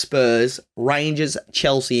 Spurs, Rangers,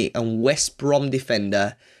 Chelsea and West Brom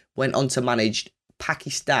defender went on to manage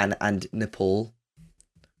Pakistan and Nepal?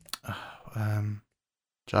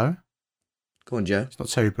 Joe? Go on, Joe. It's not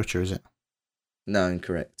Terry Butcher, is it? No,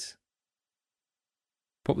 incorrect.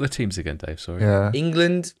 What were the teams again, Dave? Sorry. Yeah.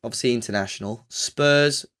 England, obviously international.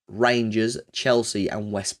 Spurs, Rangers, Chelsea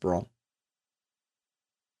and West Brom.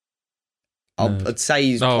 No. I'd say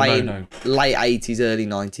he's No, playing no. late 80s, early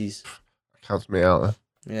 90s. Counts me out there.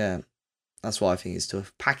 Yeah, that's why I think it's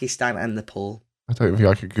tough. Pakistan and Nepal. I don't think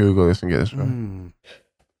I could Google this and get this right. Can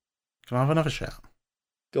I have another shout?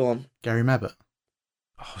 Go on. Gary Mabbott.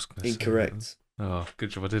 Oh, I was gonna say Incorrect. that. Oh,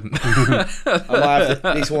 good job I didn't. I might have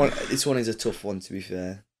to, this one is a tough one, to be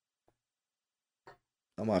fair.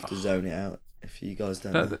 I might have to zone it out if you guys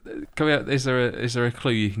don't know. Can we, is there a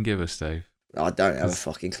clue you can give us, Dave? I don't have a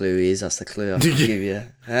fucking clue who he is. That's the clue I can give you.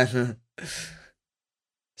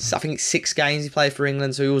 So I think 6 games he played for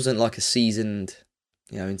England, so he wasn't like a seasoned,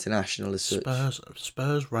 international as such.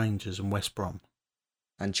 Spurs, Rangers, and West Brom.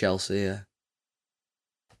 And Chelsea, yeah.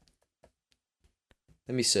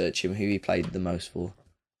 Let me search him, who he played the most for.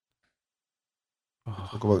 Oh,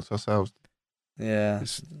 Talk amongst ourselves. Yeah.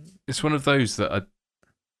 it's one of those that I.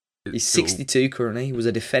 He's 62 currently. He was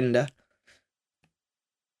a defender.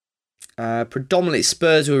 Predominantly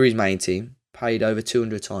Spurs were his main team. Played over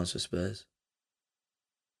 200 times for Spurs.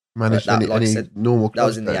 Managed That, any, like I any said, normal clubs? That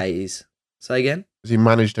was in the then? 80s. Say again? Has he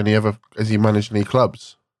managed any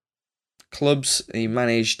clubs? Clubs. He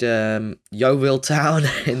managed Yeovil Town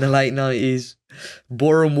in the late 90s,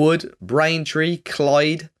 Boreham Wood, Braintree,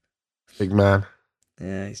 Clyde. Big man.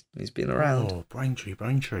 Yeah, he's been around. Oh, Braintree.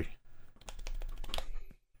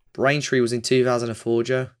 Braintree was in 2004,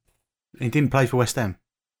 Joe. He didn't play for West Ham.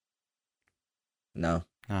 No.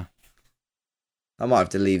 No. I might have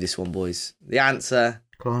to leave this one, boys. The answer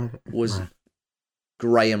was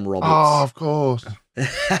Graham Oh, Roberts. of course.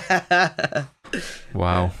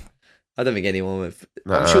 Wow. I don't think anyone would.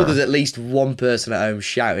 Nah. I'm sure there's at least one person at home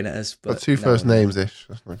shouting at us. But Got two no first one- names-ish.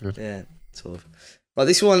 That's not good. Yeah, sort of. Right,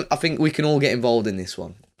 this one, I think we can all get involved in this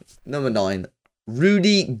one. Number 9.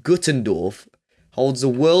 Rudy Guttendorf holds the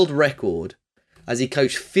world record as he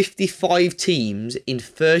coached 55 teams in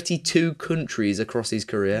 32 countries across his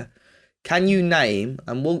career. Can you name,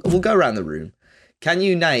 and we'll go around the room, can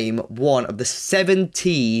you name one of the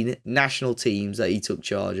 17 national teams that he took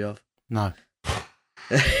charge of? No.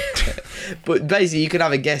 But basically, you can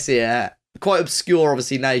have a guess here. Quite obscure,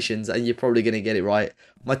 obviously, nations, and you're probably going to get it right.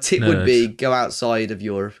 My tip would be go outside of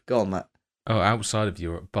Europe. Go on, Matt. Oh, outside of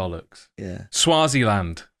Europe, bollocks. Yeah.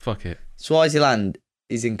 Swaziland, fuck it, Swaziland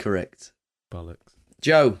is incorrect. bollocks.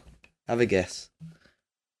 Joe, have a guess.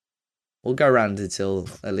 We'll go around until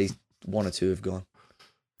at least one or two have gone.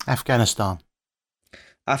 Afghanistan.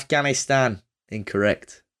 Afghanistan,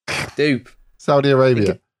 incorrect. Dupe. Saudi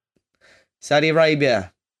Arabia. Saudi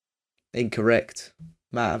Arabia, incorrect.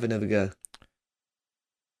 Matt, have another go.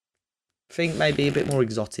 Think maybe a bit more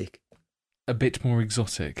exotic. A bit more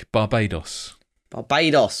exotic. Barbados.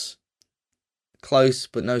 Barbados. Close,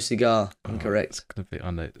 but no cigar. Incorrect. It's gonna be.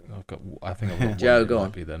 I think I've got one. Joe, It go might on.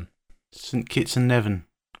 Be then. St Kitts and Nevis.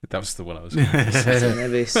 That was the one I was. Going St.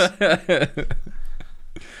 Nevis. to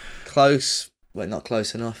Close, but not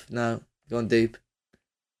close enough. No. Go on, Dupe.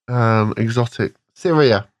 Exotic.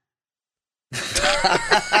 Syria.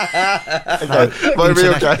 Okay. My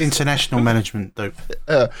real guess. International management, dope.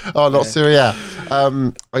 Not Yeah. Syria.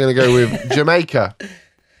 I'm going to go with Jamaica.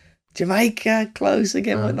 Jamaica, close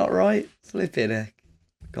again, but not right. Slip in there.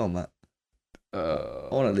 Go on, Matt. I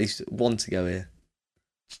want at least one to go here.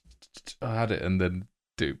 I had it and then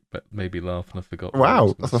maybe laugh and I forgot. what I Wow,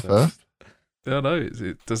 was that's gonna the say. first, I know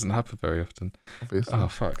it doesn't happen very often. obviously. Oh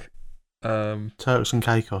fuck. Turks and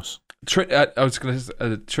Caicos. I was going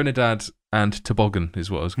to Trinidad and Toboggan is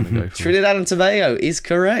what I was going to go for. Trinidad and Tobago is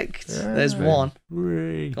correct. Yeah. There's one.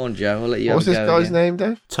 Go on, Joe. I'll let you What was have this a go guy's again. name,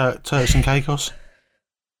 Dave? Turks and Caicos.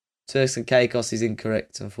 Turks and Caicos is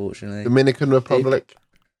incorrect, unfortunately. Dominican Republic.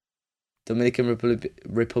 Dominican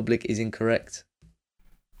Republic is incorrect.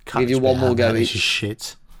 Cut Give you this one bit more out, go Matt, this each. is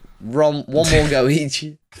shit. One more go each.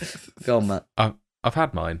 Go on, Matt. I've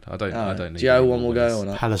had mine. I don't need Joe, any one more go ones. or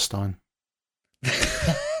not? Palestine.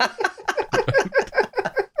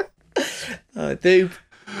 Dupe.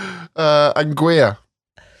 Anguilla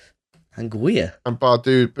Anguilla. and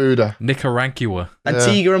Buddha. Nicaragua.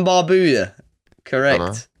 Antigua and Barbuda.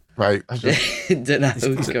 Correct. Right. I just, Don't know.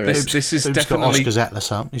 Correct. This is Doop's got definitely Oscar's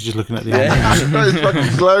Atlas up. He's just looking at the Yeah. animals. it's fucking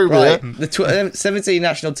slow, Right. man. The 17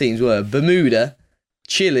 national teams were Bermuda,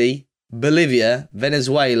 Chile, Bolivia,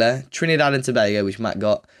 Venezuela, Trinidad and Tobago, which Matt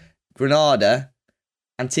got, Grenada,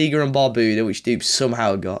 Antigua and Barbuda, which Dupe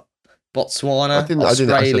somehow got, Botswana, I didn't accept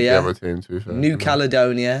the Australia, other team, to be fair. New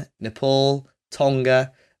Caledonia, Nepal,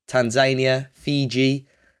 Tonga, Tanzania, Fiji,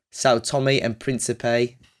 Sao Tome and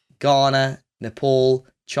Principe, Ghana, Nepal,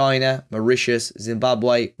 China, Mauritius,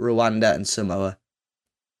 Zimbabwe, Rwanda, and Samoa.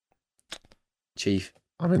 Chief.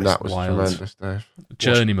 I mean, That's that was wild. tremendous, Dave.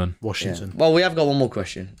 journeyman. Yeah. Washington. Well, we have got one more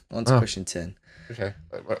question. On to Oh. question 10. Okay.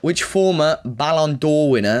 Which former Ballon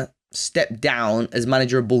d'Or winner stepped down as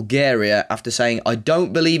manager of Bulgaria after saying, "I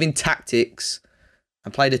don't believe in tactics,"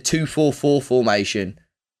 and played a 2-4-4 formation?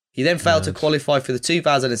 He then failed to Nerd. qualify for the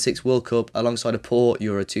 2006 World Cup alongside a poor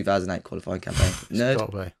Euro 2008 qualifying campaign. Nerd.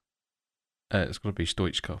 Got to be. It's got to be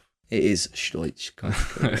Stoichkov. It is Stoichkov.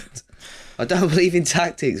 Correct. I don't believe in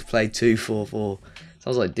tactics. Played 2-4-4.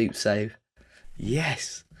 Sounds like deep save.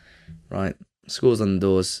 Yes. Right. Scores on the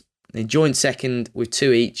doors. In joint second with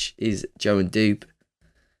 2 each is Joe and Dupe.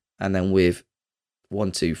 And then with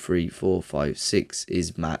 1, 2, 3, 4, 5, 6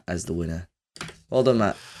 is Matt as the winner. Well done,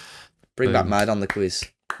 Matt. Bring back Boom. Matt on the quiz.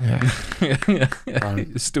 Yeah.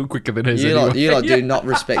 It's still quicker than his. You anyway. lot do not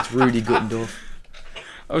respect Rudy Guttendorf.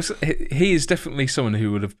 He is definitely someone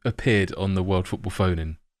who would have appeared on the World Football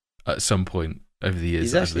Phone-In at some point over the years.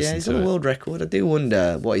 He's that I've actually, listened he's on to a it. world record. I do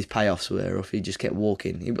wonder what his payoffs were, or if he just kept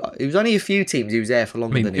walking. He was only a few teams. He was there for I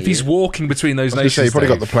longer mean, than if he he's walking between those I was gonna say, nations, you probably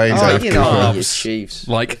got Dave, the planes Oh, out. you know, Calves, you Chiefs.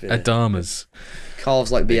 like Yeah. Adamas.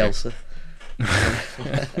 Calves like Bielsa.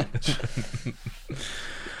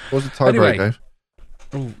 What's the tie break, Dave?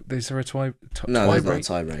 Oh, is there a tie? No, there's not a break?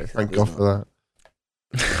 tie break. Thank God for that.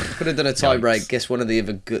 Could have done a tie break. Guess one of the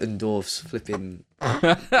other Guttendorf's flipping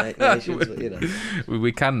nations, but, you know.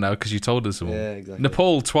 We can now because you told us all. Yeah, exactly.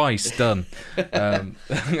 Nepal twice, done. Right,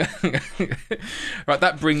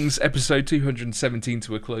 that brings episode 217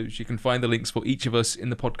 to a close. You can find the links for each of us in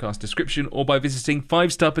the podcast description or by visiting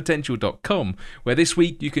 5starpotential.com, where this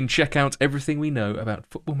week you can check out everything we know about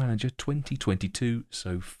Football Manager 2022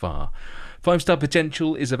 so far. 5-Star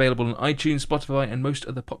Potential is available on iTunes, Spotify, and most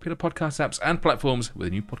other popular podcast apps and platforms, with a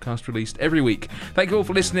new podcast released every week. Thank you all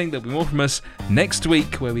for listening. There'll be more from us next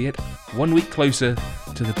week, where we get 1 week closer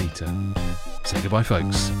to the beta. Say goodbye,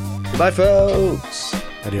 folks. Goodbye, folks.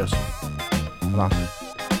 Adios. Bye.